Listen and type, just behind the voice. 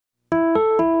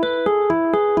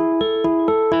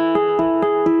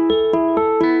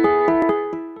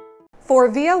For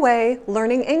VOA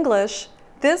Learning English,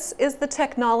 this is the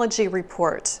Technology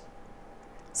Report.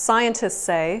 Scientists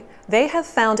say they have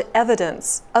found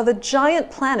evidence of a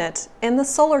giant planet in the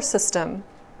solar system.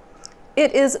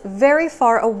 It is very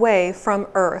far away from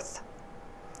Earth.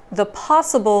 The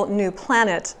possible new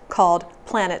planet, called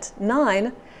Planet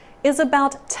 9, is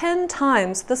about 10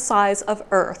 times the size of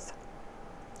Earth.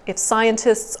 If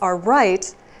scientists are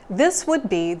right, this would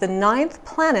be the 9th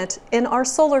planet in our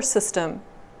solar system.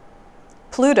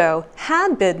 Pluto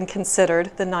had been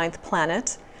considered the 9th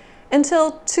planet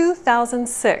until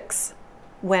 2006,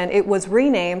 when it was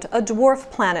renamed a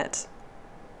dwarf planet.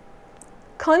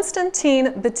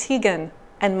 Konstantin Batygin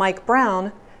and Mike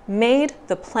Brown made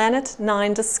the Planet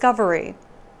 9 discovery.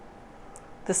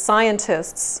 The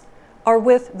scientists are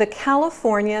with the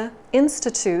California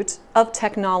Institute of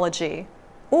Technology,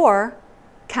 or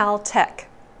Caltech.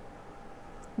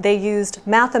 They used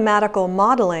mathematical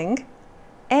modeling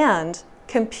and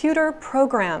computer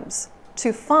programs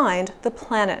to find the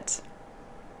planet.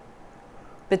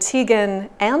 Batygin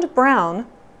and Brown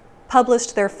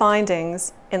published their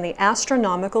findings in the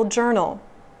Astronomical Journal.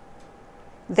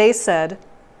 They said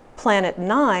Planet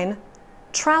 9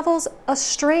 travels a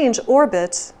strange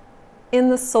orbit in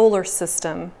the solar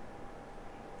system.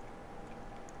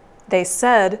 They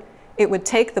said it would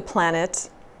take the planet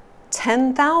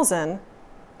 10,000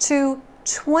 to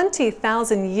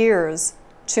 20,000 years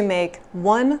to make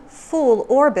one full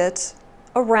orbit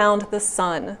around the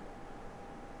Sun.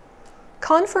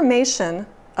 Confirmation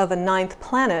of a 9th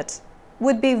planet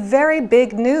would be very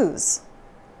big news.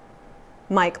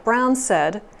 Mike Brown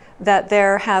said that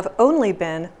there have only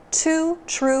been 2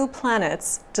 true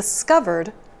planets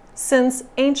discovered since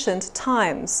ancient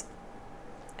times,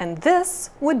 and this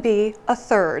would be a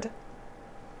 3rd.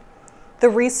 The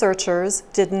researchers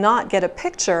did not get a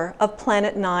picture of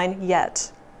Planet 9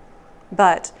 yet,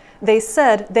 but they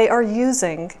said they are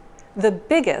using the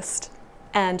biggest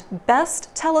and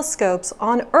best telescopes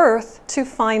on Earth to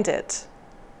find it.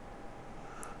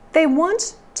 They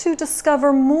want to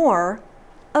discover more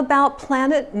about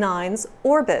Planet 9's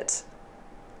orbit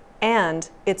and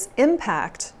its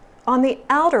impact on the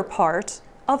outer part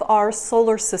of our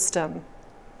solar system.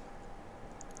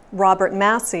 Robert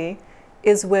Massey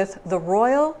is with the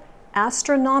Royal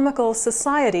Astronomical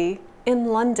Society in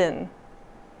London.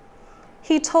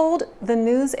 He told the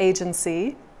news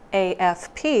agency,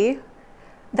 AFP,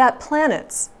 that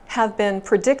planets have been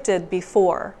predicted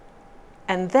before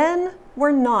and then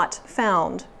were not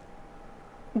found.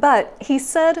 But he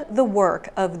said the work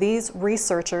of these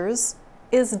researchers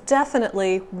is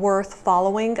definitely worth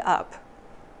following up,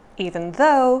 even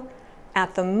though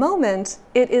at the moment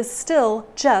it is still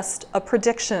just a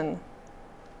prediction.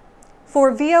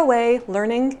 For VOA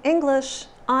Learning English,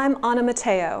 I'm Anna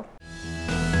Mateo.